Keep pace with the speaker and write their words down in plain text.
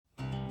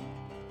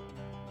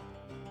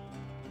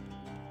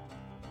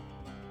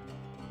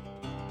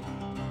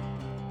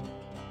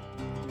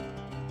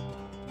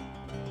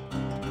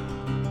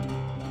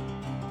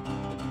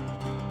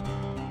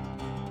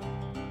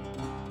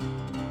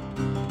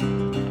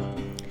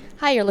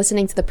Hi, you're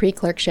listening to the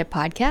Pre-Clerkship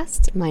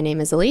Podcast. My name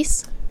is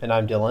Elise. And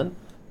I'm Dylan.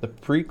 The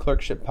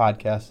Pre-Clerkship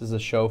Podcast is a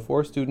show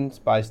for students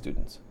by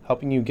students,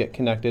 helping you get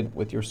connected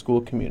with your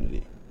school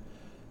community.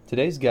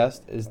 Today's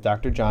guest is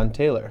Dr. John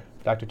Taylor.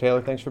 Dr.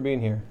 Taylor, thanks for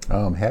being here.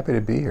 I'm happy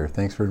to be here.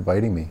 Thanks for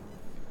inviting me.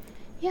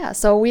 Yeah,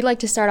 so we like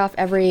to start off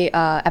every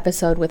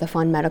episode with a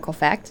fun medical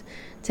fact.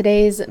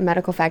 Today's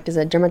medical fact is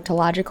a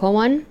dermatological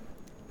one,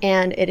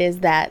 and it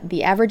is that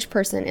the average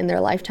person in their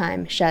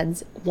lifetime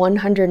sheds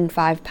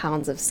 105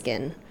 pounds of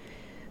skin.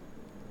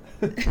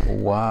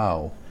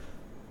 Wow.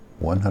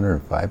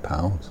 105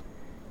 pounds.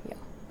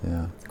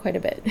 Yeah. It's quite a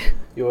bit.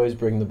 You always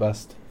bring the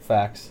best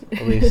facts,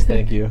 Elise.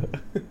 Thank you.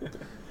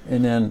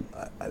 And then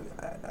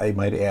I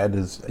might add,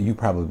 is you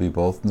probably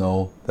both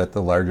know that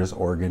the largest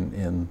organ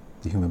in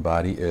the human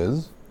body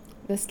is?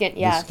 The skin,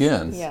 yes. The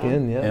skin. Yeah.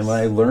 Skin, yes. And when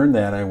I learned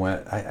that, I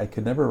went, I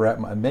could never it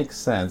makes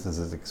sense as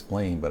it's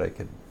explained, but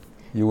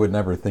you would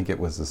never think it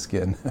was the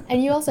skin.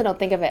 And you also don't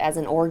think of it as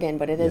an organ,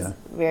 but it is Yeah.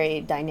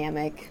 very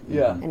dynamic.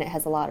 Yeah. And it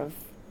has a lot of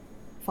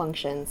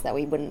functions that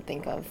we wouldn't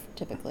think of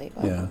typically.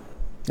 But. Yeah.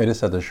 I just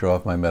had to show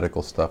off my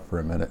medical stuff for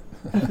a minute.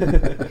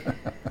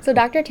 So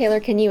Dr. Taylor,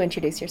 can you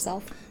introduce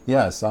yourself?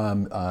 Yes,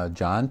 I'm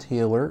John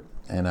Taylor,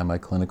 and I'm a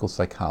clinical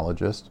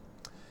psychologist,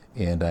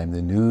 and I'm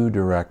the new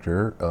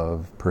director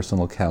of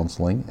personal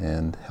counseling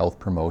and health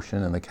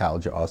promotion in the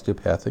College of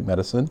Osteopathic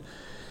Medicine.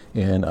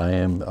 And I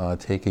am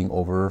taking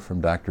over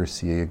from Dr.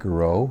 Cia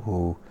Garreau,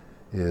 who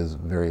is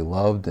very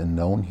loved and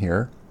known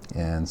here.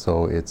 And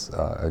so it's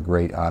a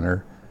great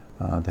honor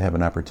to have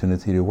an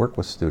opportunity to work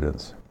with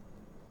students.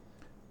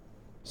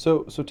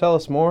 So tell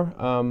us more.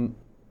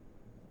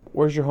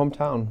 Where's your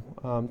hometown?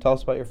 Tell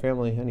us about your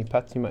family, any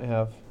pets you might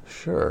have.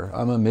 Sure.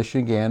 I'm a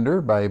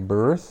Michigander by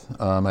birth.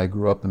 I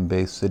grew up in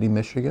Bay City,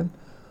 Michigan,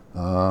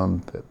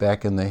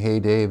 back in the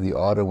heyday of the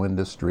auto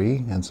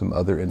industry and some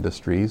other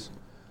industries,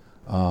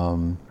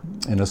 in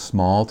a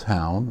small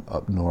town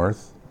up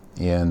north,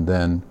 and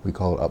then we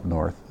call it up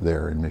north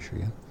there in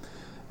Michigan.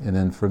 And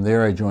then from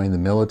there I joined the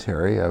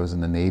military. I was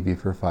in the Navy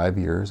for 5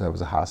 years. I was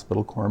a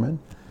hospital corpsman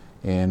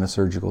and a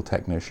surgical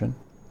technician.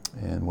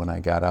 And when I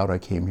got out, I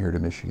came here to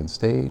Michigan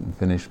State and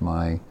finished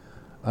my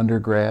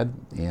undergrad.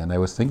 And I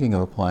was thinking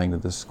of applying to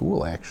this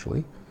school,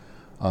 actually.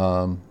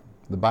 The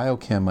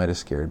biochem might have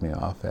scared me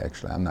off,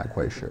 actually. I'm not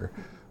quite sure.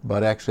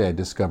 But actually, I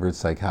discovered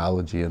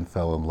psychology and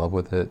fell in love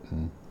with it.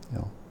 And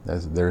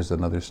there's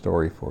another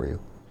story for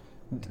you.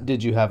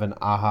 Did you have an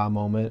aha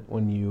moment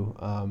when you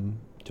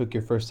took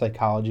your first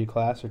psychology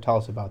class, or tell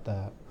us about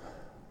that?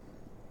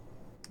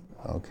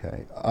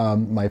 Okay.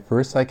 My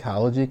first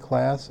psychology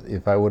class,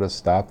 if I would have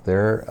stopped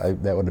there,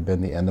 that would have been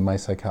the end of my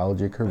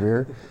psychology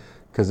career,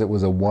 because it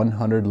was a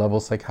 100-level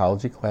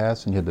psychology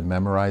class, and you had to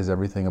memorize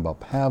everything about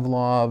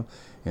Pavlov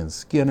and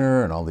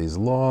Skinner and all these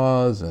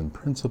laws and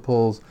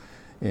principles,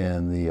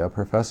 and the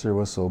professor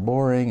was so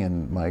boring,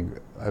 and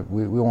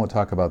we won't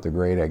talk about the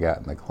grade I got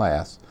in the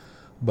class.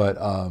 But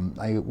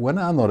I went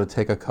on, though, to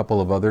take a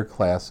couple of other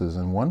classes,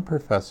 and one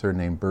professor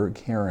named Bert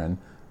Karen,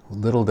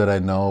 little did I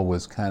know,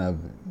 was kind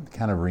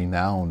of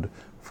renowned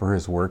for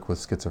his work with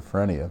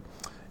schizophrenia.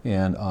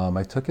 And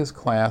I took his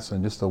class,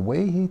 and just the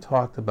way he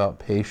talked about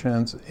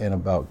patients and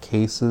about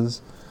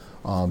cases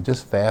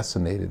just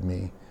fascinated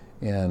me.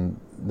 And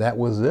that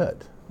was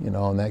it,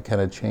 and that kind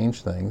of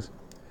changed things.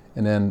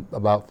 And then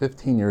about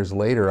 15 years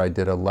later, I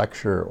did a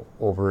lecture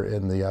over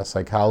in the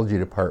psychology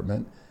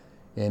department,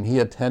 and he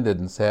attended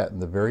and sat in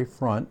the very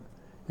front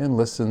and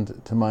listened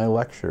to my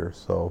lecture.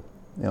 So,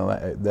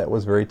 that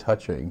was very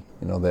touching,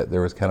 that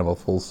there was kind of a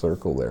full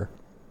circle there.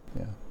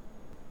 Yeah.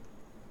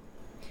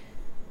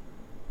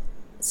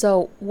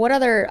 So what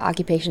other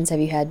occupations have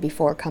you had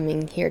before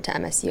coming here to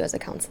MSU as a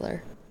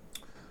counselor?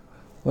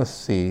 Let's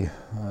see.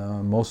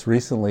 Most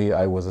recently,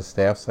 I was a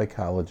staff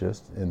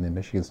psychologist in the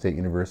Michigan State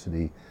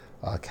University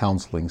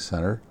Counseling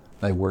Center.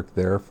 I worked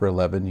there for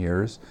 11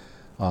 years.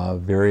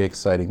 Very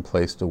exciting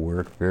place to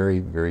work, very,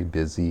 very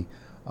busy.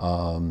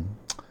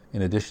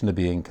 In addition to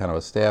being kind of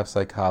a staff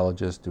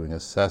psychologist, doing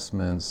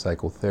assessments,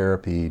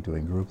 psychotherapy,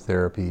 doing group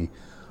therapy,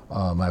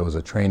 I was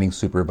a training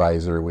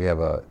supervisor. We have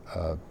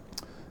a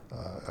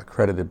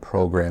accredited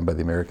program by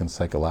the American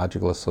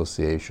Psychological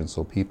Association,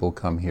 so people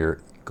come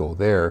here, go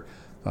there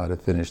to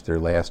finish their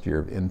last year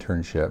of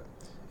internship,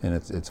 and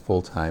it's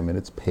full-time and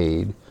it's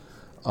paid.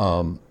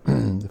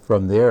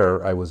 From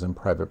there, I was in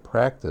private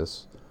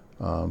practice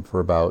for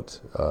about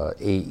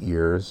 8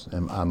 years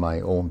and on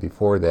my own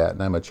before that,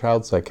 and I'm a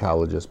child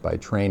psychologist by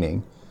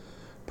training.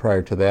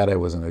 Prior to that, I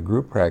was in a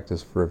group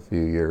practice for a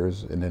few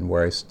years, and then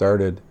where I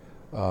started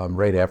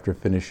right after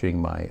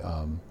finishing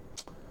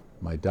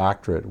my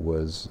doctorate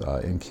was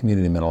in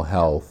community mental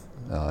health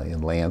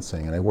in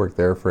Lansing, and I worked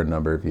there for a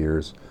number of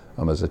years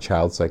as a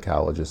child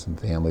psychologist in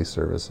family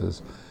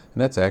services,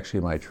 and that's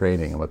actually my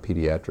training. I'm a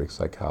pediatric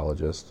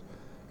psychologist,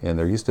 and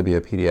there used to be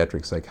a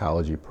pediatric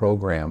psychology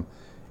program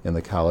in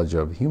the College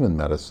of Human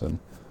Medicine.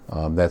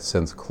 That's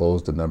since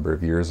closed a number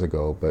of years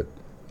ago, but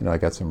I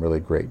got some really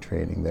great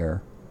training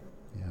there.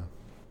 Yeah.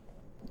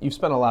 You've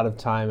spent a lot of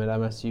time at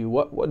MSU.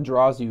 What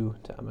draws you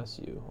to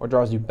MSU, or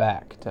draws you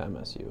back to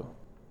MSU?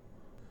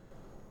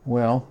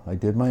 Well, I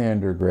did my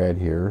undergrad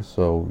here,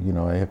 so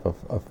I have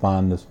a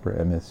fondness for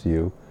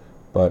MSU,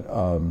 but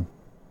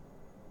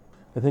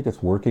I think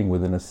it's working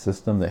within a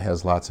system that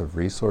has lots of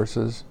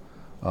resources.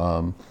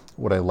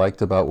 What I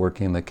liked about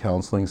working in the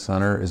counseling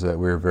center is that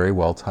we were very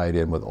well tied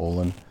in with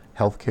Olin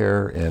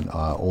Healthcare and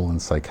Olin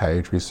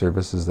Psychiatry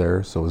Services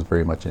there, so it was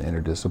very much an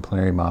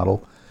interdisciplinary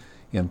model.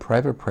 In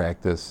private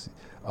practice,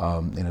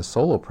 in a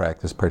solo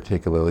practice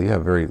particularly, you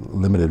have very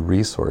limited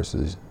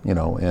resources,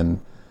 and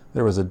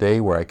there was a day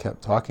where I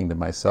kept talking to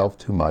myself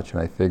too much,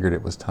 and I figured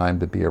it was time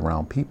to be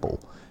around people,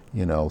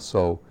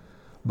 so.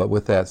 But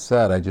with that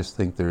said, I just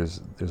think there's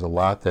a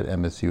lot that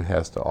MSU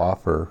has to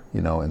offer,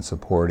 in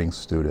supporting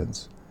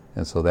students.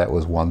 And so that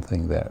was one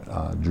thing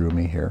that drew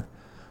me here.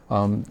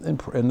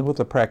 And with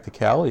the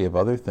practicality of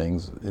other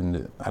things,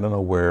 I don't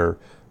know where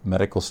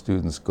medical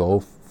students go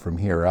from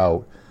here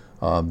out.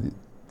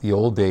 The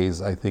old days,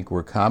 I think,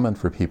 were common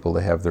for people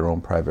to have their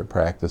own private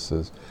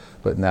practices.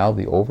 But now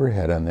the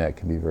overhead on that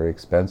can be very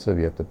expensive.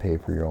 You have to pay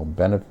for your own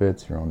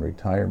benefits, your own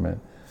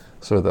retirement.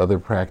 So the other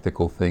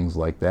practical things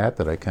like that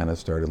I kind of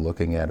started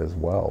looking at as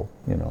well,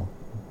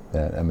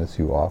 that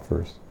MSU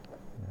offers.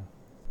 Yeah.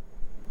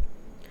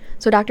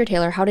 So Dr.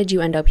 Taylor, how did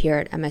you end up here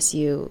at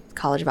MSU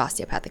College of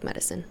Osteopathic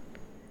Medicine?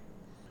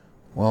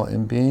 Well,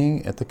 in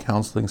being at the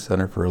counseling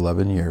center for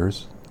 11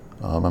 years,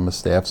 I'm a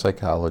staff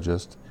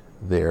psychologist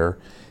there,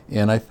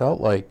 and I felt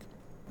like,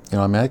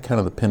 I'm at kind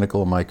of the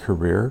pinnacle of my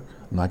career.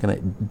 I'm not going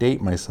to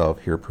date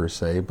myself here per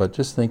se, but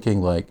just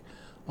thinking like,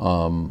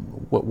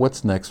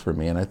 what's next for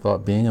me? And I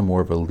thought being in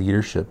more of a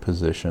leadership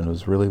position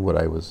was really what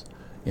I was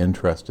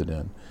interested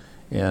in.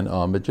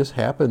 And it just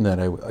happened that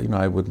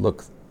I would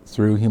look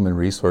through human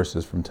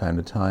resources from time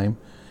to time,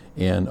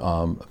 and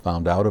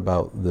found out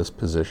about this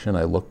position.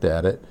 I looked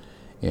at it,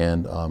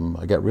 and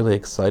I got really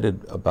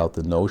excited about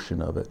the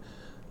notion of it.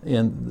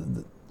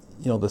 And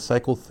the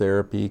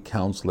psychotherapy,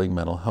 counseling,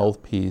 mental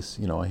health piece,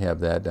 I have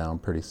that down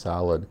pretty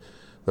solid.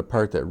 The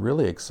part that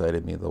really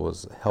excited me though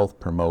was health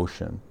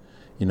promotion.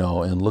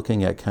 And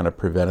looking at kind of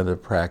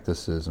preventative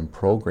practices and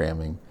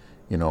programming,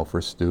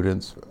 for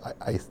students.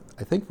 I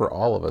think for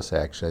all of us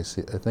actually,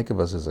 I think of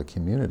us as a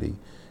community,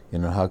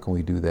 how can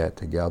we do that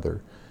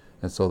together?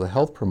 And so the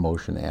health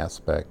promotion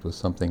aspect was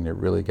something that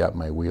really got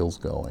my wheels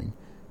going,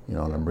 and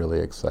I'm really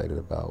excited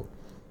about.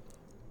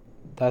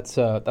 That's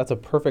a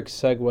perfect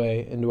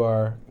segue into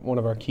one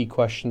of our key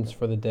questions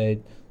for the day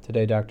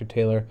today, Dr.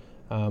 Taylor.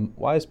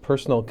 Why is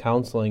personal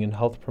counseling and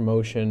health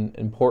promotion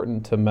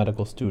important to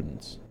medical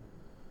students?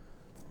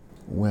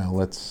 Well,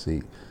 let's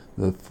see.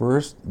 The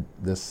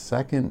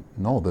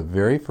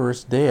very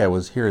first day I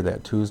was here,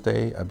 that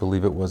Tuesday, I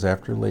believe it was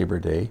after Labor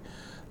Day,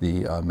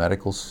 the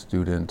Medical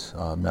Student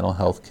Mental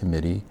Health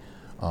Committee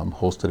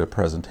hosted a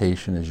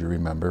presentation, as you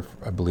remember,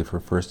 I believe for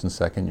first and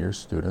second year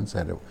students. I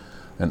had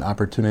an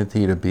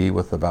opportunity to be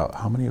with about,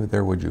 how many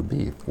there would you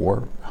be?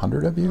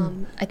 400 of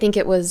you? I think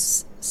it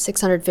was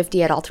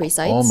 650 at all three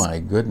sites. Oh my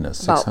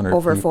goodness, about 600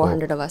 over people.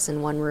 400 of us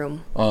in one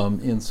room.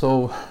 And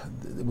so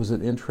it was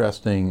an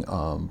interesting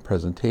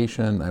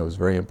presentation. I was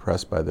very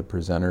impressed by the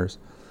presenters.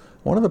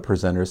 One of the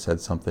presenters said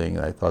something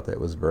that I thought that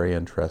was very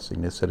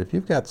interesting. They said, if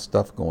you've got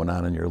stuff going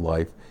on in your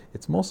life,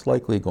 it's most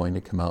likely going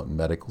to come out in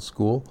medical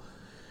school.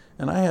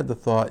 And I had the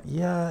thought,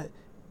 yeah,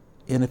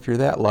 and if you're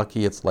that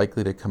lucky, it's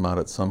likely to come out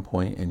at some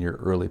point in your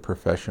early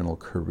professional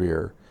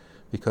career,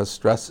 because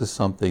stress is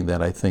something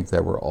that I think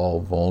that we're all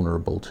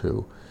vulnerable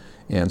to.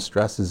 And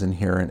stress is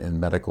inherent in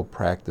medical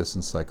practice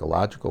and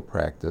psychological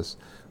practice.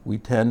 We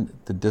tend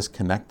to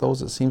disconnect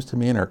those, it seems to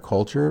me, in our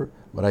culture,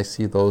 but I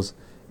see those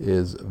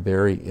as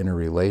very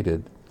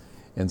interrelated.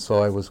 And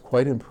so I was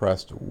quite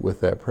impressed with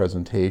that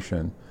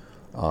presentation.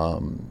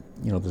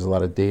 There's a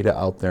lot of data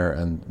out there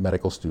on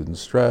medical student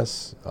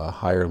stress, a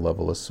higher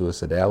level of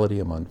suicidality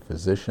among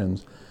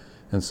physicians.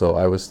 And so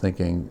I was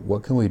thinking,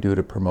 what can we do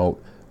to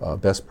promote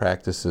best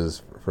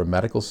practices for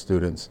medical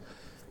students?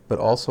 But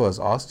also as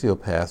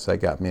osteopaths,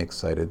 that got me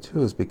excited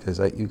too, is because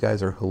you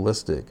guys are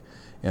holistic.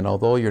 And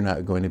although you're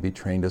not going to be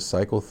trained as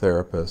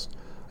psychotherapists,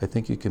 I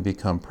think you can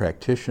become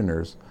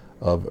practitioners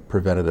of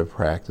preventative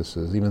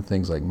practices, even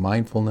things like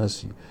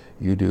mindfulness.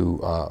 You do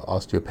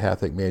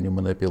osteopathic manual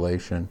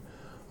manipulation.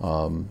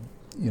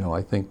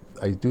 I think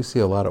I do see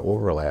a lot of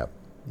overlap,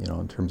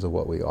 in terms of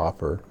what we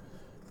offer.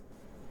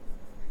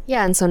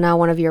 Yeah, and so now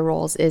one of your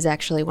roles is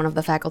actually one of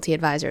the faculty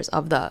advisors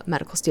of the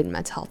Medical Student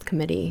Mental Health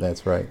Committee.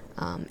 That's right.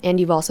 And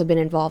you've also been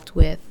involved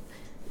with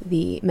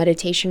the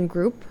meditation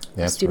group, a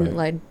That's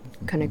student-led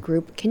right. kind of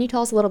group. Can you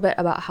tell us a little bit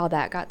about how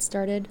that got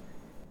started?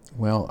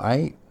 Well,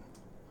 I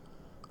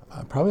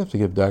probably have to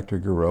give Dr.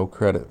 Garreau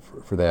credit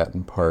for that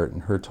in part,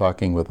 and her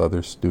talking with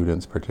other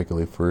students,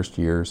 particularly first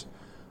years,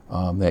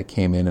 that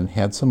came in and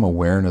had some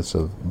awareness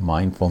of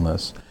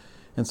mindfulness.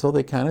 And so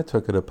they kind of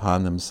took it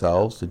upon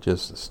themselves to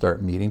just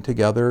start meeting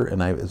together.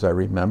 And as I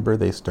remember,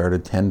 they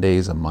started 10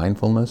 days of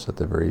mindfulness at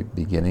the very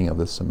beginning of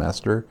the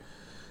semester.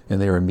 And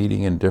they were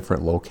meeting in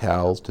different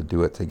locales to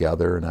do it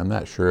together. And I'm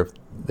not sure if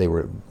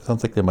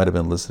sounds like they might have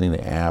been listening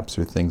to apps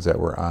or things that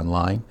were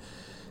online.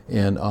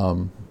 And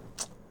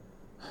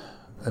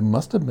it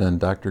must have been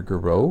Dr.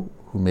 Garreau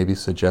who maybe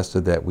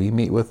suggested that we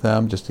meet with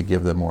them just to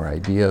give them more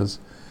ideas.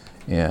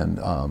 And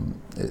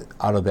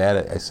out of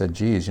that, I said,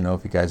 geez,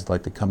 if you guys would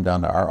like to come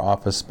down to our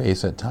office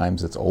space at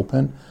times it's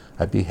open,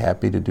 I'd be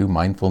happy to do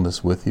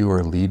mindfulness with you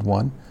or lead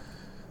one.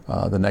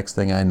 The next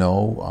thing I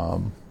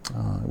know,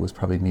 it was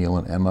probably Neil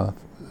and Emma,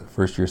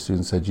 first year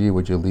students, said, gee,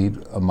 would you lead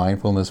a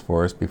mindfulness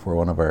for us before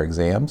one of our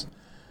exams?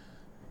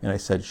 And I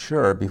said,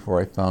 sure,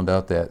 before I found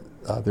out that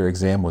their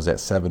exam was at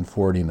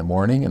 7:40 in the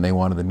morning and they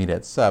wanted to meet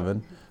at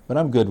 7, but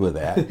I'm good with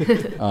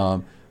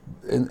that.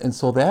 And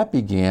so that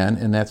began,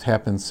 and that's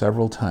happened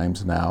several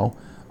times now.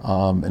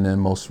 And then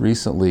most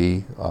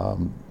recently,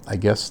 I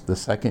guess the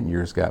second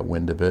years got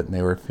wind of it and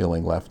they were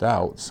feeling left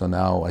out. So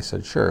now I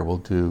said, sure, we'll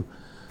do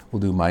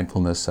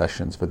mindfulness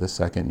sessions for the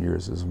second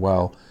years as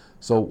well.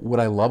 So what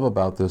I love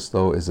about this,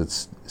 though, is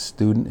it's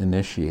student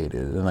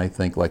initiated. And I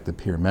think like the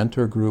peer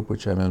mentor group,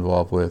 which I'm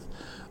involved with,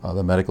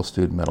 the medical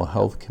student mental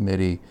health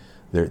committee,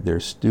 they're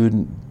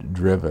student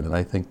driven. And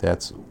I think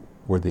that's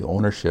where the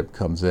ownership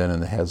comes in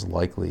and it has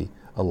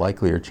a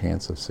likelier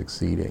chance of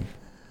succeeding.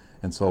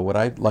 And so what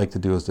I'd like to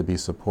do is to be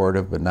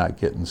supportive but not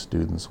get in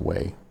students'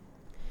 way.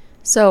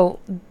 So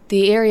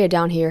the area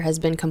down here has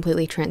been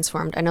completely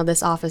transformed. I know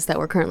this office that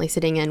we're currently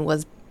sitting in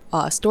was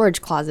a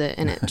storage closet,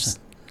 and it's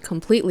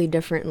completely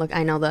different. Look,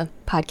 I know the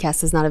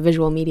podcast is not a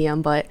visual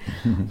medium, but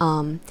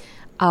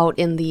out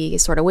in the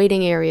sort of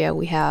waiting area,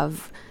 we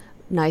have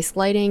nice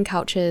lighting,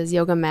 couches,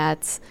 yoga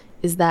mats.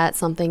 Is that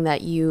something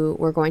that you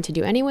were going to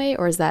do anyway,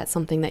 or is that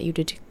something that you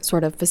did to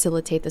sort of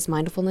facilitate this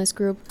mindfulness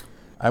group?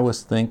 I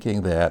was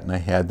thinking that, and I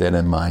had that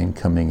in mind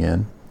coming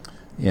in.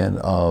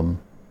 And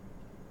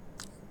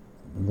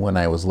when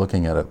I was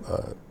looking at it,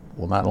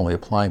 well, not only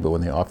applying, but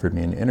when they offered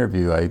me an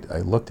interview, I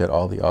looked at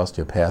all the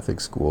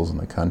osteopathic schools in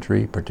the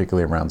country,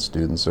 particularly around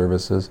student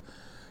services.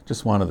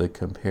 Just wanted to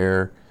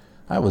compare.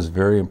 I was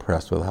very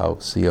impressed with how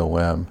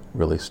COM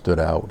really stood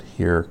out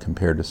here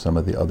compared to some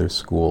of the other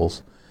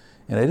schools.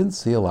 And I didn't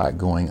see a lot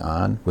going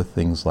on with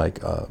things like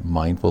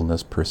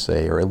mindfulness per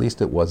se, or at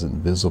least it wasn't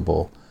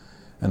visible.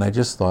 And I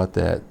just thought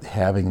that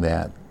having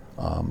that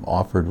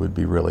offered would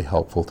be really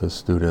helpful to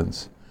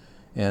students.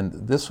 And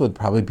this would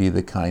probably be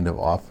the kind of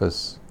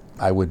office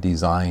I would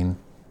design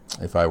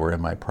if I were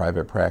in my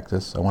private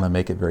practice. I want to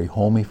make it very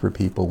homey for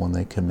people when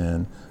they come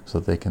in so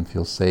that they can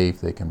feel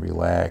safe, they can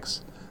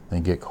relax, they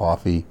can get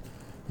coffee,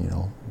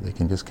 they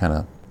can just kind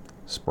of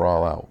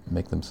sprawl out,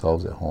 make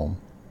themselves at home.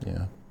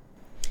 Yeah.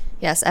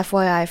 Yes,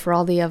 FYI, for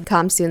all the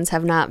comm students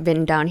have not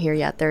been down here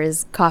yet, there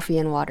is coffee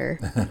and water,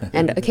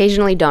 and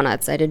occasionally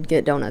donuts. I did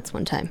get donuts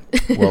one time.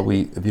 Well,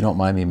 if you don't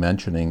mind me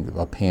mentioning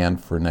a pan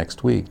for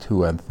next week,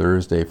 too, on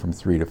Thursday from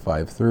 3 to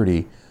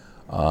 5:30,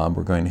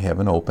 we're going to have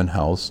an open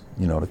house,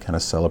 to kind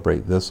of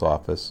celebrate this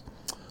office.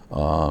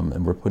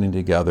 And we're putting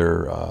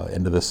together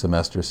end of the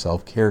semester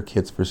self-care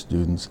kits for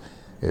students.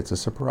 It's a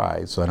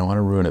surprise, so I don't want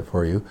to ruin it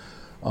for you.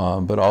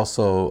 But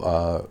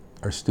also,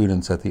 our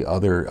students at the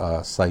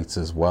other sites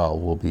as well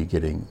will be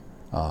getting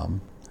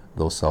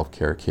those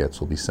self-care kits.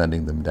 We'll be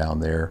sending them down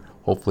there.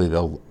 Hopefully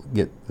they'll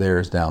get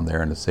theirs down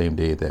there on the same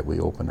day that we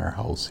open our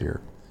house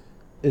here.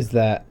 Is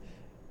that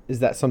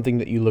something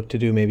that you look to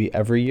do maybe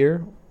every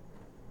year,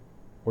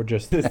 or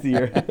just this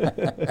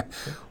year?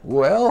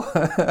 Well,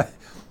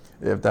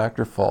 if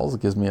Dr. Falls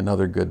gives me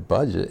another good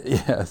budget,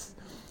 yes.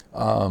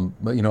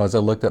 But as I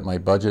looked at my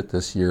budget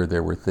this year,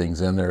 there were things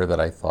in there that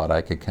I thought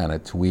I could kind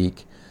of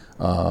tweak.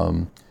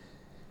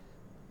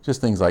 Just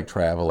things like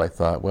travel. I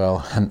thought,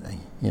 well,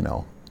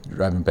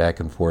 driving back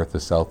and forth to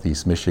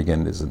Southeast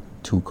Michigan isn't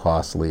too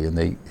costly, and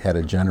they had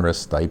a generous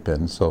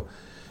stipend. So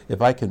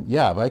if I can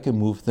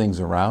move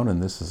things around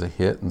and this is a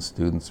hit and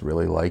students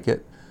really like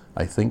it,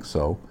 I think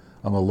so.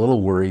 I'm a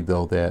little worried,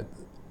 though, that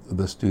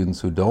the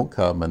students who don't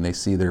come and they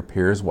see their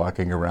peers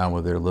walking around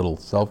with their little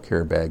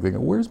self-care bag, they go,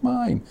 where's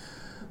mine?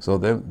 So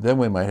then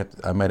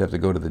I might have to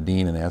go to the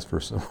dean and ask for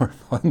some more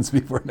funds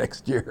before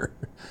next year.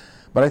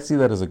 But I see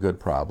that as a good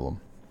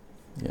problem.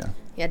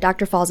 Yeah,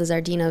 Dr. Falls is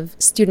our Dean of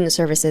Student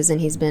Services, and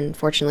he's been,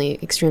 fortunately,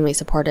 extremely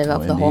supportive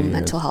of the whole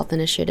mental health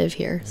initiative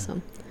here. Yeah.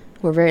 So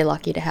we're very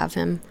lucky to have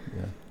him.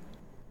 Yeah.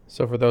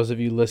 So for those of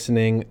you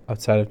listening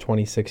outside of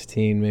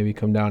 2016, maybe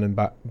come down and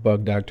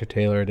bug Dr.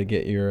 Taylor to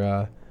get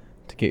your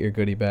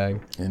goodie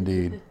bag.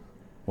 Indeed.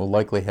 We'll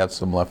likely have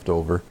some left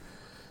over.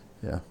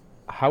 Yeah.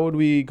 How would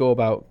we go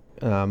about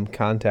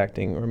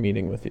contacting or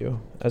meeting with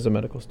you as a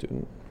medical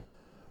student?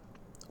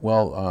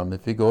 Well,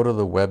 if you go to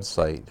the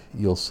website,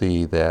 you'll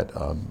see that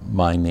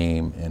my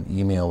name and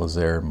email is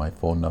there, my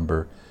phone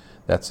number.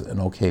 That's an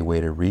okay way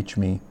to reach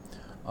me.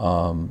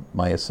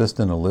 My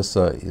assistant,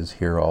 Alyssa, is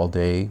here all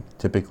day.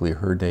 Typically,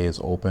 her day is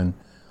open.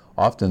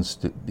 Often,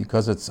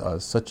 because it's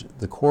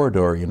the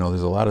corridor,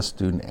 there's a lot of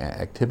student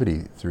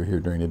activity through here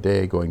during the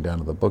day, going down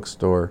to the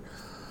bookstore,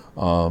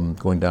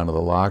 going down to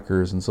the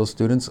lockers. And so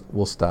students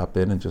will stop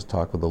in and just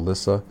talk with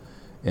Alyssa,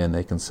 and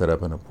they can set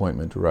up an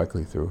appointment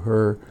directly through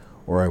her.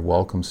 Or I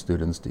welcome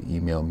students to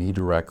email me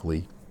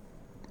directly,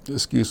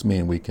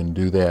 and we can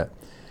do that.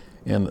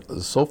 And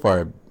so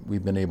far,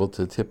 we've been able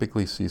to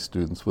typically see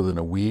students within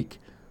a week.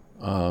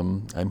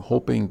 I'm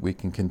hoping we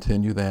can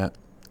continue that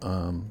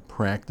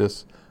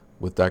practice.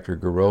 With Dr.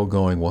 Garreau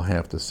going, we'll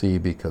have to see,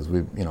 because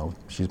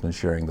she's been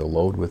sharing the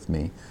load with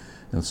me,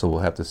 and so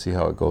we'll have to see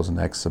how it goes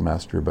next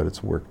semester, but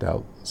it's worked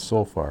out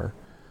so far.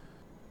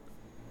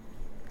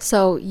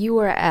 So you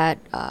were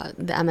at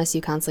the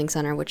MSU Counseling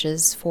Center, which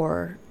is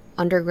for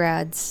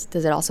undergrads.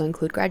 Does it also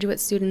include graduate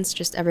students,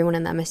 just everyone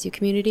in the MSU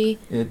community?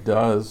 It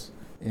does,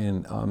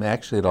 and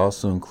actually it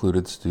also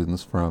included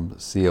students from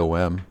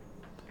COM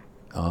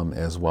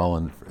as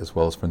well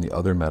as from the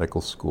other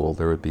medical school.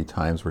 There would be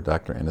times where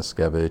Dr.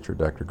 Aniskevich or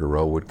Dr.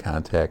 Garreau would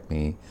contact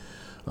me.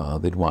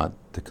 They'd want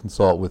to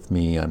consult with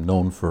me. I'm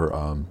known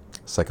for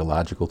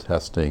psychological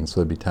testing,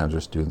 so there'd be times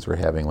where students were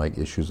having like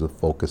issues with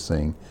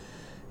focusing.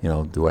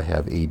 Do I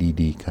have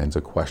ADD kinds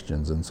of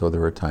questions? And so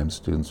there were times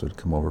students would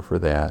come over for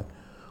that,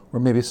 or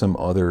maybe some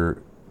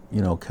other,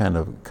 kind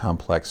of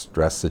complex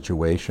stress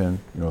situation,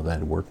 that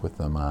I'd work with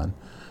them on.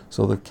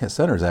 So the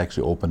center is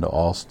actually open to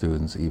all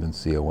students, even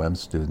COM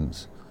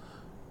students,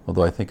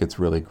 although I think it's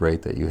really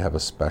great that you have a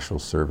special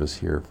service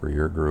here for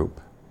your group.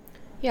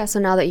 Yeah,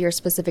 so now that you're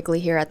specifically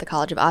here at the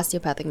College of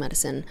Osteopathic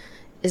Medicine,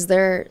 is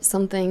there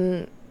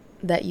something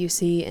that you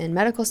see in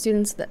medical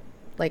students that,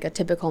 like a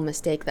typical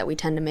mistake that we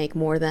tend to make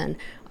more than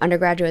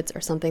undergraduates,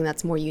 or something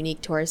that's more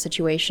unique to our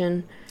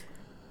situation?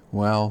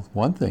 Well,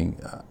 one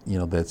thing,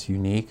 that's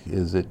unique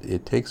is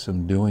it takes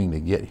some doing to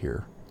get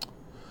here.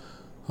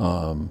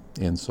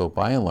 And so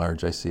by and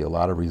large, I see a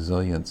lot of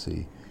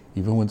resiliency.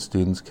 Even when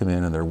students come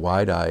in and they're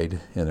wide-eyed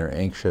and they're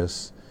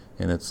anxious,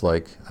 and it's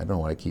like, I don't know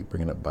why I keep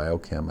bringing up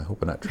biochem. I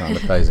hope I'm not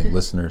traumatizing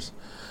listeners.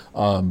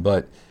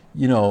 But,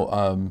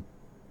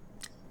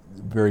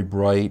 very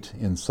bright,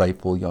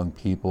 insightful young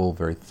people,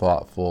 very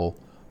thoughtful,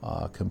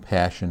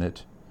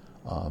 compassionate,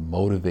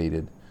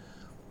 motivated.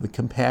 The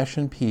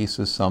compassion piece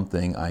is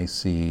something I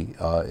see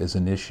as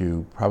an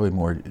issue probably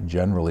more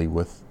generally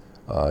with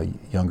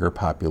younger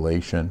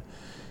population.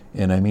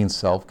 And I mean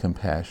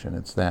self-compassion.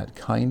 It's that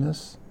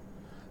kindness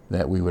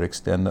that we would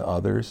extend to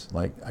others.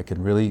 Like, I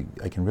can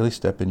really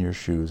step in your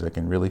shoes. I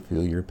can really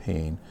feel your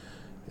pain.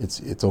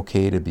 It's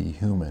okay to be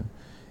human.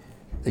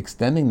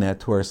 Extending that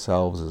to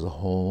ourselves is a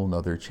whole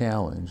nother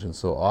challenge. And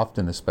so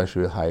often,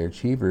 especially with high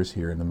achievers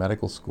here in the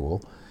medical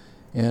school,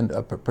 and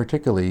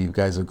particularly you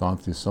guys have gone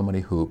through so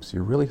many hoops,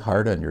 you're really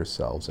hard on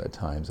yourselves at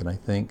times. And I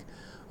think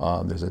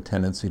there's a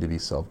tendency to be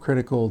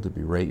self-critical, to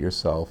berate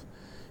yourself.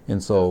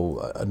 And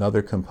so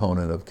another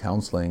component of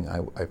counseling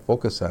I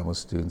focus on with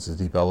students is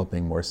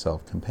developing more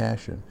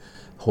self-compassion,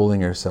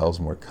 holding ourselves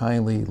more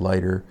kindly,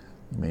 lighter.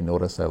 You may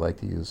notice I like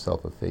to use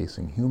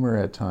self-effacing humor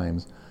at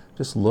times,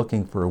 just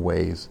looking for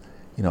ways,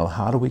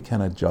 how do we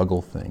kind of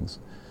juggle things?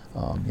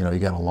 You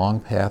got a long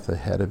path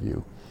ahead of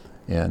you.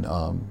 And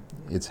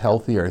it's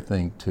healthier, I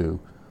think, to,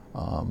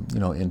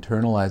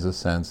 internalize a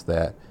sense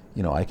that,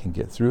 I can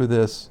get through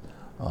this.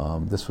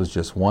 This was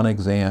just one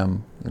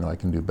exam. I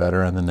can do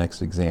better on the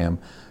next exam.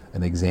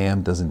 An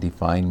exam doesn't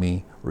define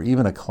me, or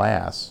even a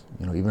class.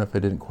 Even if I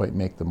didn't quite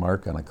make the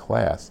mark on a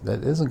class,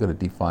 that isn't going to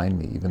define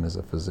me, even as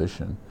a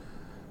physician.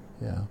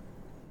 Yeah.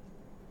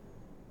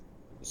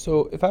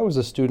 So if I was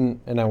a student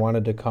and I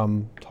wanted to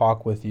come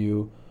talk with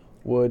you,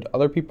 would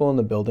other people in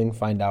the building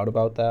find out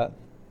about that?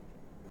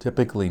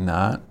 Typically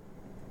not.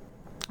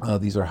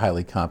 These are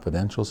highly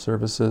confidential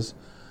services.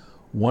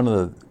 One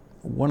of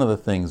the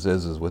things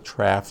is with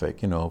traffic,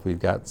 if we've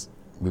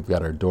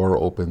got our door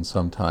open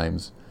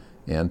sometimes,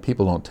 and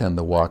people don't tend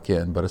to walk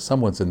in. But if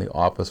someone's in the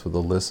office with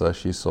Alyssa,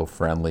 she's so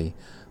friendly.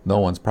 No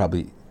one's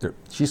probably there.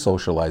 She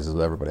socializes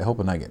with everybody. I hope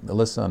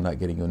Alyssa, I'm not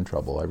getting you in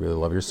trouble. I really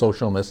love your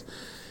socialness.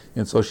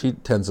 And so she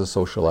tends to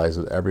socialize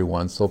with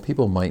everyone. So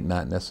people might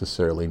not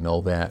necessarily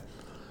know that.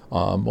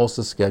 Most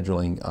of the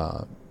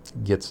scheduling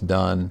gets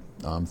done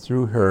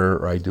through her,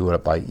 or I do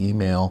it by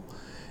email.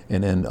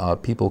 And then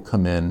people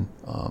come in,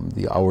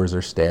 the hours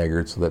are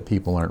staggered so that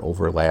people aren't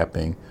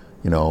overlapping.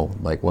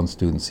 Like one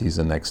student sees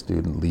the next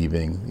student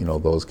leaving,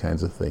 those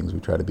kinds of things. We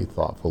try to be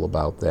thoughtful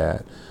about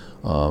that.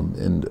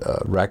 And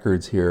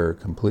records here are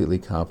completely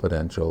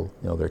confidential.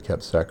 They're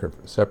kept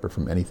separate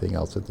from anything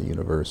else at the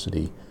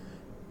university.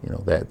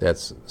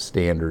 That's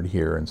standard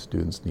here, and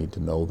students need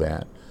to know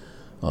that.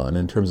 And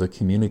in terms of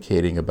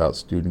communicating about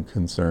student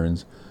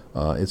concerns,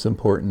 it's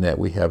important that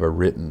we have a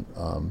written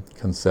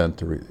consent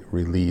to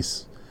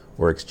release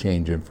or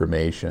exchange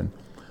information.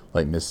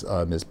 Like Ms.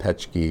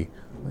 Petchke,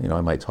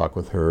 I might talk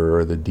with her,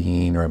 or the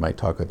dean, or I might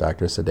talk with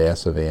Dr.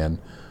 Sadasavan.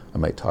 I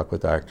might talk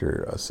with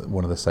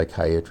one of the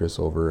psychiatrists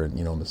over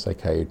in the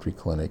psychiatry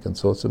clinic. And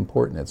so it's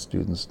important that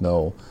students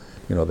know,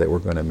 that we're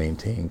going to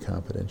maintain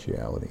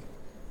confidentiality.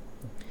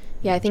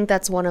 Yeah, I think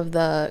that's one of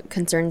the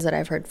concerns that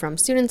I've heard from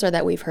students, or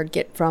that we've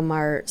get from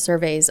our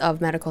surveys of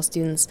medical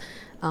students,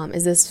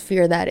 is this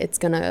fear that it's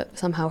going to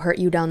somehow hurt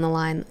you down the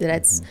line,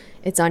 that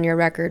it's on your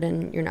record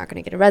and you're not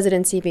going to get a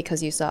residency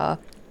because you saw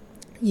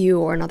you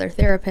or another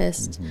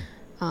therapist.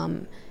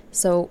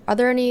 So are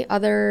there any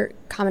other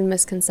common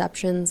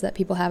misconceptions that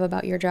people have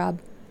about your job?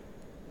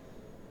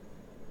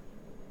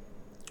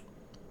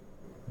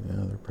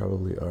 Yeah, there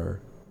probably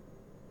are.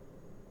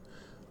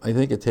 I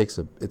think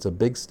it's a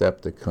big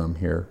step to come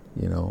here.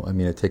 I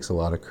mean, it takes a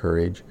lot of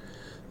courage.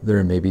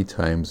 There may be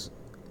times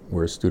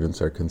where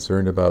students are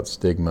concerned about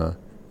stigma.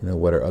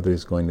 What are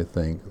others going to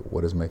think?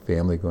 What is my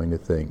family going to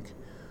think?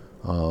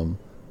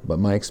 But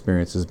my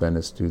experience has been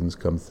as students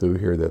come through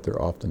here that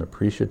they're often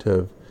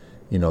appreciative,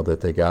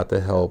 that they got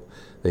the help.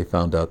 They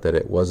found out that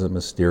it wasn't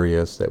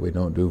mysterious, that we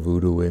don't do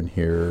voodoo in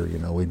here,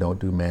 we don't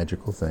do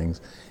magical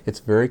things. It's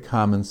very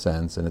common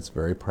sense and it's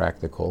very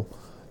practical,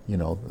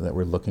 that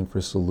we're looking for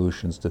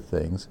solutions to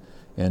things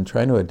and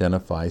trying to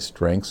identify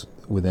strengths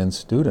within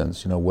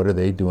students. What are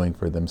they doing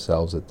for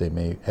themselves that they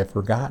may have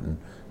forgotten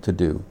to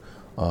do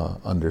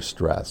under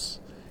stress,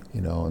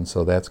 and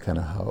so that's kind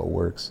of how it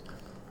works.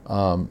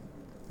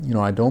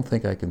 I don't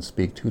think I can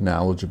speak too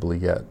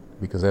knowledgeably yet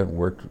because I haven't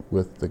worked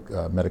with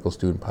the medical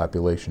student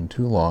population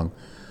too long,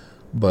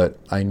 but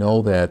I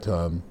know that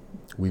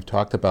we've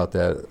talked about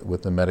that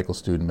with the Medical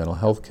Student Mental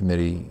Health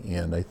Committee,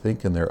 and I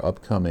think in their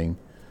upcoming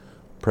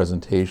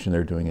presentation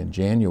they're doing in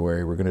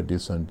January, we're going to do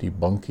some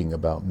debunking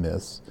about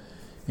myths.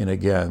 And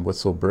again, what's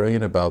so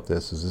brilliant about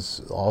this is this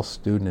is all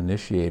student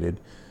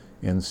initiated,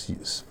 and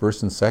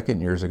first and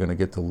second years are going to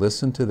get to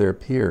listen to their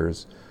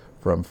peers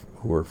from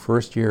who are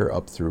first year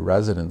up through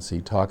residency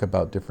talk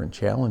about different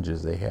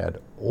challenges they had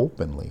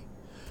openly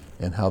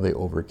and how they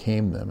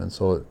overcame them. And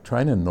so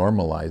trying to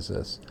normalize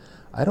this,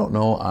 I don't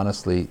know,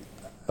 honestly,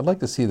 I'd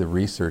like to see the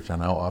research on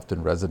how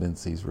often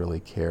residencies really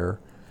care.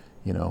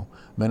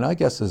 My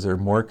guess is they're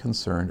more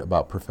concerned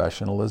about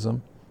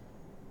professionalism.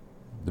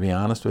 To be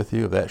honest with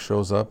you, if that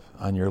shows up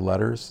on your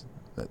letters,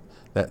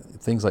 that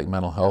things like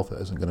mental health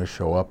isn't going to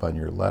show up on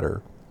your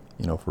letter,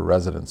 for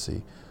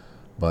residency.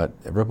 But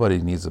everybody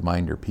needs to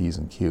mind their P's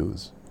and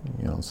Q's,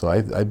 So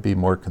I'd be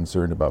more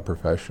concerned about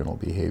professional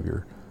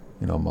behavior,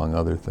 among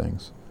other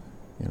things,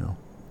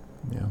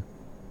 yeah.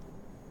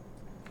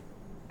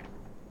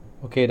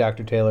 Okay,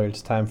 Dr. Taylor,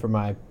 it's time for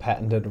my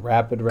patented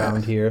rapid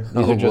round here.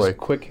 These are just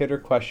quick hitter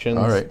questions.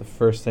 All right. The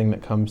first thing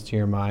that comes to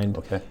your mind.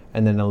 Okay.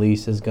 And then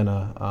Elise is going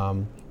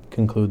to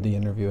conclude the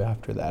interview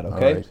after that,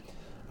 okay?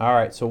 All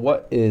right. So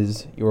what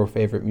is your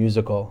favorite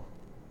musical?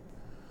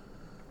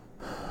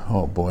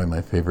 Oh boy,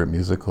 my favorite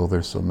musical.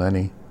 There's so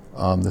many.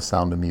 The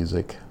Sound of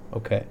Music.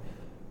 Okay.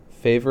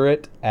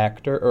 Favorite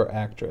actor or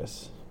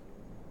actress?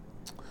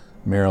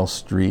 Meryl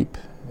Streep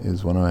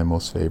is one of my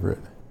most favorite.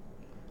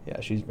 Yeah,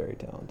 she's very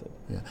talented.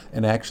 Yeah,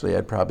 and actually,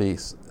 I'd probably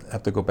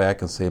have to go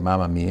back and say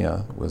Mamma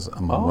Mia was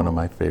one of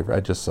my favorite. I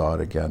just saw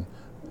it again.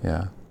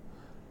 Yeah.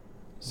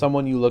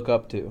 Someone you look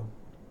up to?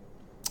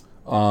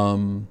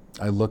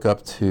 I look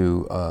up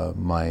to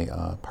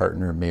my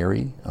partner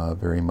Mary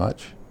very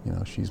much.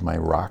 She's my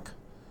rock.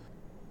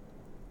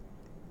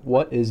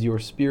 What is your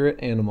spirit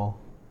animal?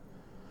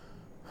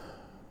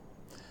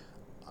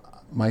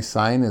 My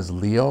sign is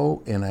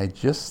Leo, and I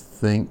just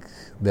think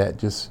that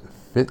just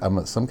fit.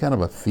 I'm some kind of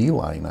a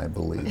feline, I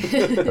believe.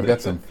 I've got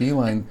some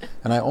feline,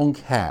 and I own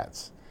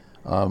cats,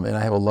 and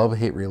I have a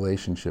love-hate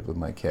relationship with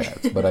my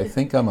cats. But I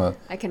think I'm a.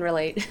 I can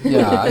relate.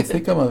 Yeah, I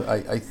think I'm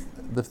a.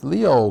 The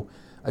Leo.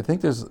 I think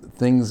there's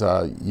things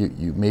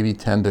you maybe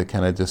tend to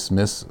kind of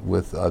dismiss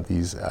with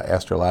these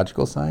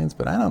astrological signs,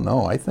 but I don't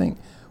know. I think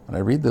when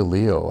I read the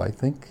Leo, I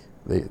think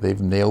they've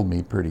nailed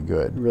me pretty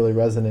good. You really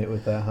resonate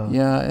with that, huh?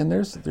 Yeah, and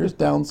there's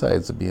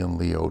downsides to being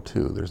Leo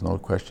too. There's no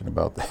question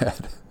about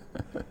that.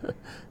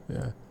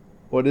 Yeah.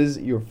 What is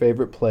your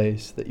favorite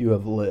place that you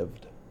have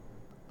lived?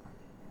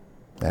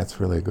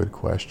 That's really a good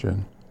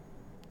question.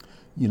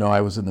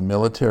 I was in the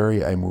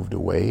military. I moved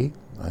away.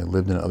 I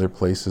lived in other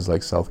places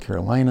like South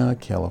Carolina,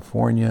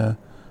 California,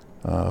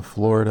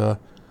 Florida.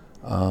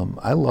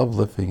 I love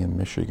living in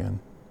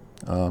Michigan,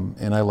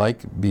 and I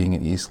like being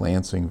in East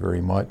Lansing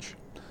very much.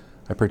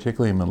 I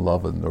particularly am in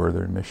love with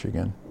northern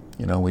Michigan.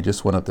 We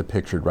just went up to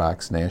Pictured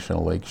Rocks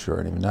National Lakeshore,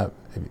 and I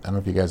don't know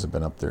if you guys have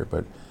been up there,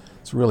 but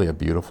it's really a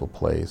beautiful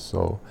place.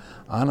 So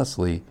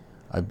honestly,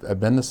 I've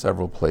been to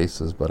several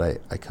places, but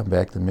I come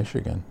back to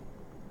Michigan.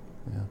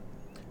 Yeah.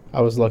 I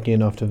was lucky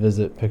enough to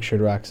visit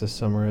Pictured Rocks this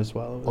summer as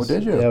well.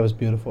 Did you? Yeah, it was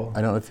beautiful. I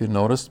don't know if you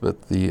noticed, but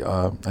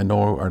I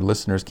know our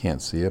listeners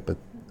can't see it, but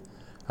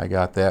I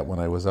got that when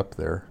I was up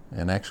there.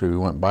 And actually, we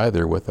went by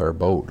there with our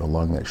boat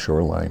along that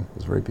shoreline. It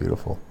was very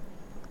beautiful.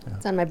 Yeah.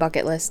 It's on my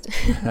bucket list.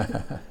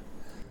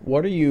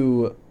 What are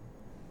you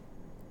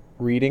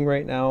reading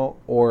right now?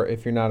 Or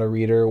if you're not a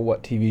reader,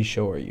 what TV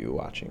show are you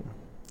watching?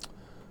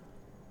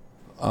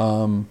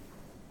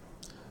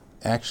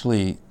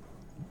 Actually,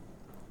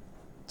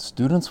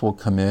 students will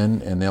come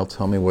in and they'll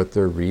tell me what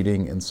they're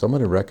reading, and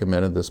someone had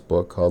recommended this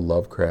book called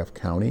Lovecraft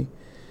County,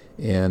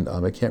 and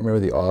I can't remember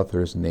the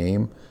author's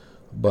name,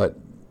 but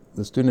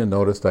the student had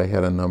noticed I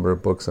had a number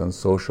of books on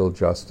social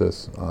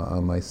justice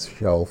on my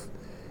shelf,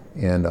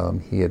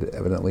 and he had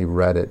evidently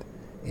read it,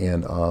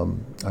 and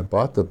I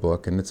bought the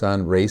book, and it's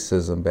on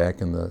racism back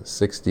in the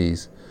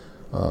 60s,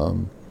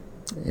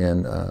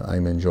 and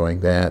I'm enjoying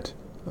that.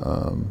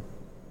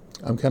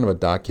 I'm kind of a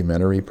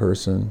documentary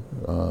person,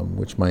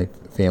 which my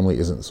family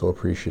isn't so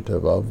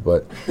appreciative of,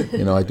 but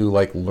I do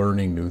like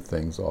learning new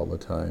things all the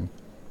time.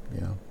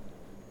 Yeah.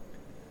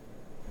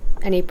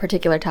 Any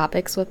particular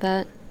topics with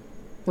that,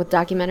 with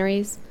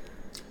documentaries?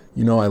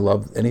 I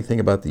love anything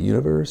about the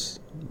universe,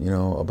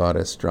 about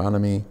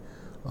astronomy,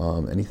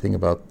 anything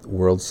about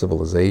world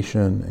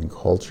civilization and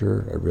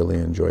culture. I really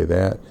enjoy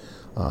that.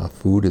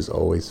 Food is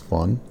always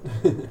fun.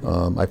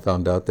 I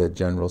found out that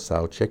General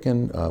Tso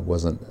chicken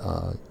wasn't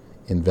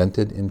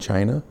invented in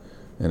China,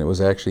 and it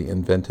was actually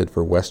invented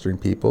for Western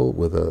people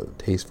with a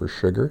taste for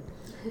sugar.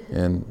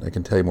 And I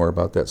can tell you more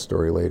about that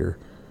story later.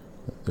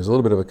 There's a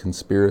little bit of a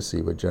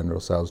conspiracy with General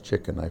Tso's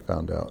chicken, I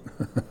found out.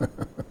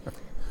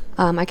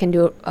 I can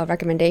do a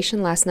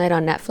recommendation. Last night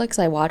on Netflix,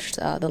 I watched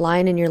The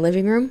Lion in Your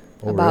Living Room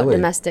about really?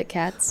 domestic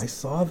cats. I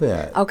saw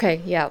that.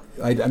 Okay, yeah.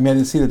 I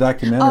didn't see the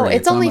documentary. Oh,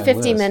 it's only on my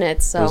 50 list.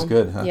 minutes, so. It was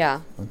good, huh?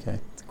 Yeah. Okay.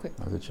 It's quick.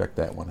 I'll have to check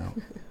that one out.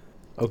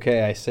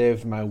 Okay, I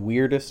saved my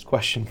weirdest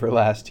question for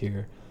last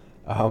here.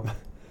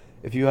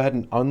 If you had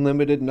an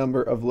unlimited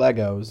number of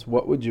Legos,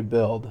 what would you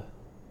build?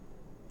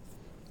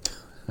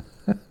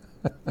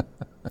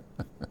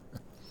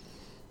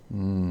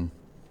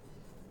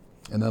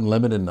 An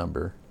unlimited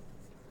number.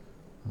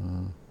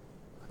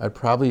 I'd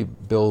probably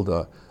build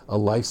a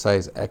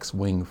life-size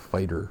X-Wing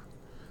fighter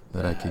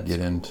that I could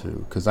get into.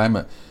 Because I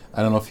don't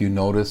know if you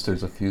noticed,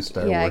 there's a few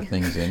Star Wars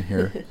things in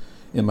here.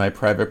 In my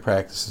private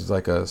practice,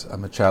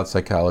 I'm a child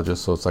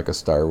psychologist, so it's like a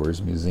Star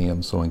Wars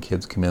museum. So when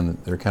kids come in,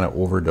 they're kind of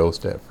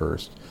overdosed at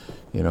first,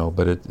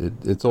 but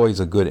it's always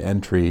a good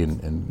entry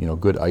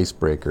and good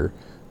icebreaker,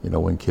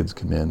 when kids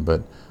come in.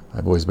 But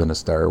I've always been a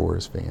Star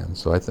Wars fan,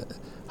 so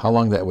how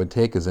long that would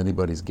take is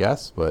anybody's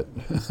guess, but...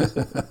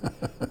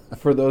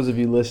 For those of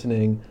you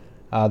listening,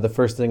 the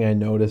first thing I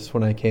noticed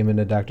when I came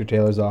into Dr.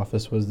 Taylor's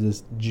office was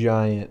this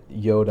giant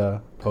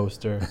Yoda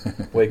poster.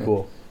 Way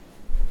cool.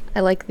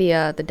 I like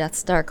the Death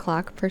Star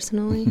clock,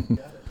 personally.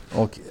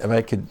 Okay, if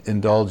I could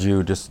indulge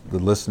you, just the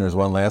listeners,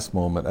 one last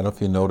moment. I don't know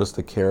if you noticed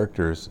the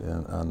characters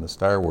on the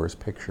Star Wars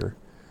picture.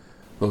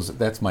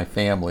 That's my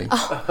family.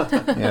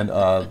 Oh. And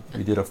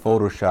we did a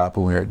Photoshop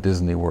when we were at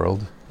Disney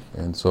World.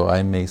 And so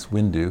I'm Mace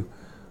Windu.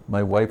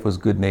 My wife was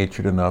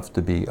good-natured enough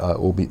to be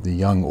the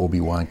young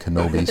Obi-Wan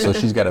Kenobi, so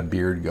she's got a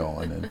beard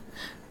going.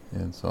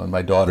 And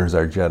my daughters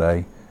are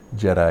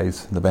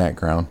Jedis in the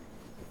background.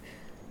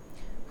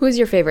 Who's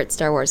your favorite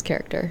Star Wars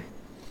character?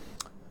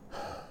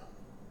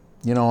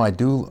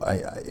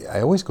 I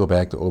always go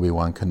back to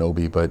Obi-Wan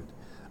Kenobi, but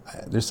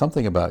there's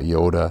something about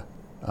Yoda,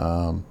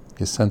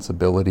 his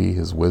sensibility,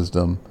 his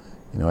wisdom.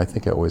 I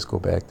think I always go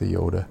back to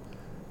Yoda.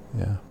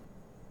 Yeah.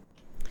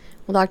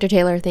 Well, Dr.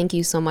 Taylor, thank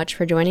you so much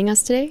for joining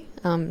us today.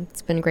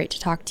 It's been great to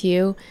talk to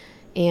you.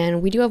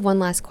 And we do have one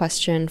last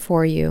question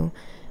for you.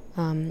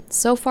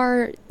 So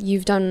far,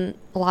 you've done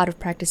a lot of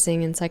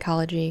practicing in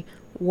psychology.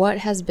 What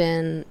has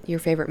been your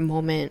favorite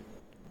moment?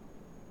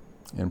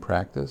 In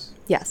practice?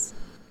 Yes.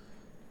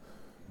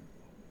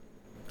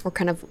 Or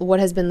kind of what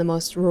has been the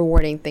most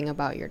rewarding thing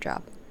about your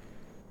job?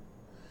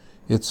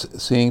 It's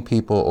seeing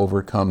people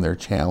overcome their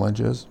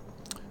challenges.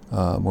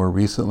 More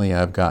recently,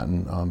 I've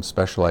gotten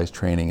specialized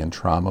training in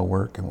trauma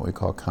work and what we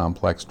call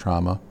complex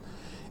trauma.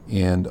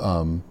 And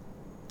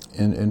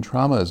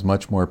trauma is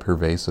much more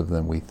pervasive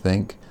than we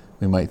think.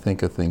 We might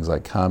think of things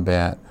like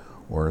combat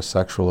or a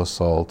sexual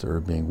assault or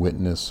being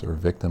witness or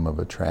victim of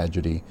a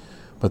tragedy.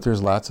 But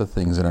there's lots of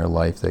things in our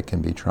life that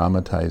can be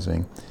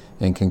traumatizing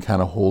and can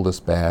kind of hold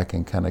us back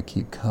and kind of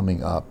keep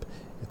coming up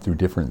through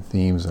different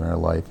themes in our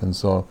life. And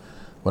so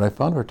what I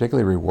found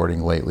particularly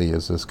rewarding lately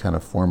is this kind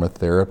of form of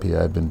therapy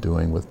I've been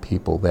doing with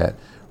people that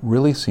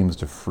really seems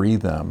to free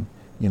them,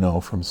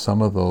 from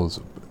some of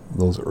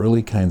those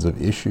early kinds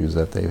of issues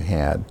that they've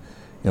had,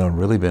 and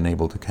really been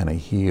able to kind of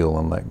heal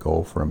and let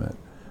go from it.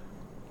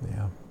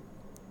 Yeah.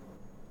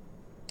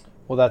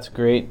 Well, that's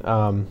great.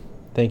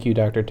 Thank you,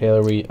 Dr.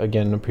 Taylor. We,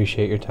 again,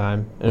 appreciate your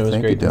time. And it was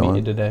great to meet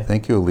you today.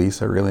 Thank you,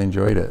 Elise. I really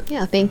enjoyed it.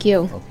 Yeah, thank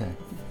you. Okay.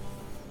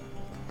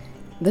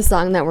 The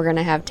song that we're going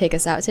to have take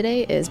us out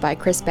today is by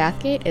Chris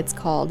Bathgate. It's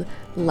called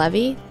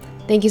Levy.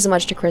 Thank you so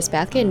much to Chris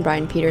Bathgate and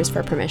Brian Peters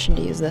for permission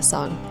to use this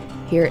song.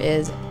 Here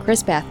is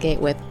Chris Bathgate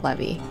with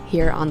Levy,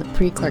 here on the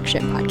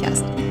Pre-Clerkship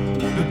Podcast.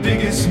 The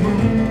biggest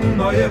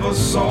moon I ever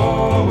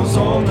saw was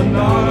on the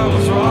night I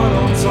was right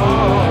on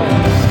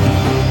top.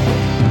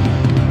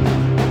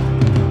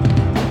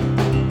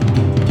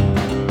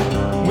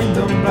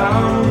 Window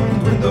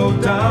bound, window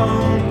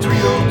down,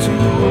 302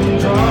 and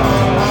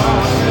drive.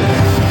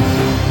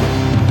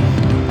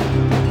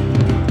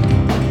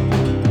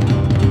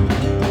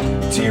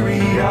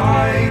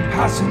 Teary-eyed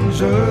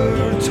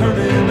passenger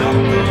turning up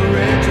the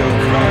edge of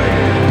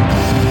crying.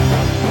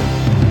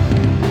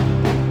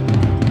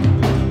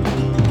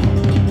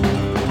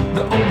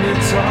 The only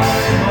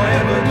time I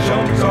ever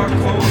jumped, I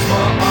closed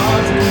my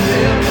eyes and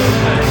never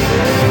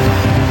landed.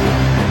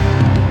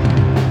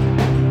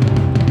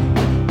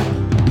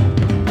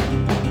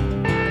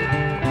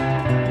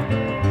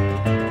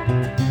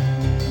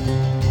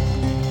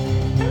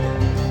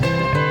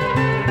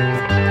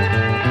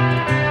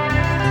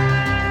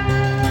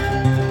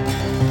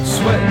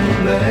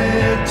 Sweating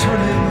lead,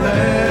 turning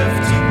left,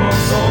 deep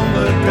marks on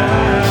the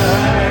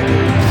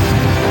dagger.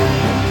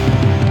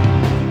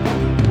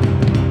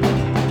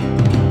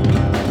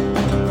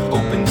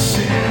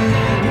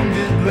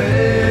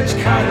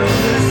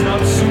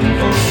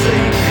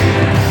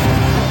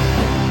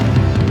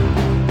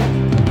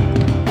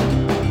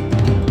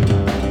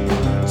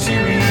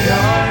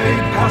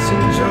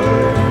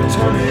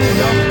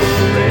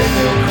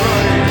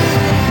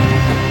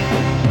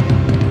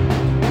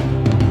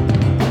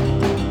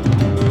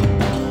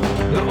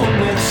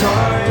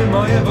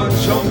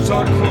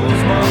 I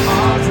close my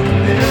eyes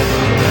and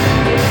never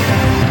end.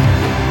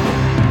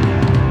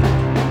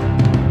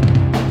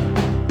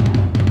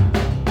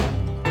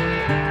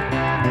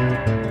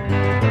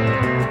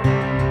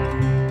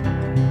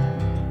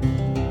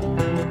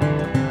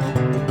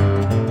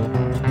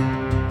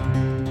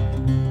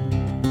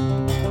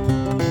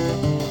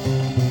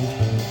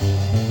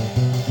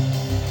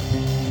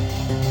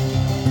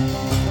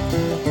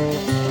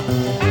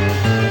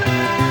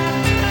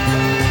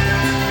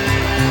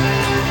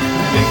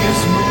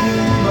 Biggest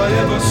moon I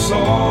ever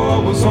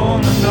saw was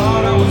on the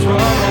night I was riding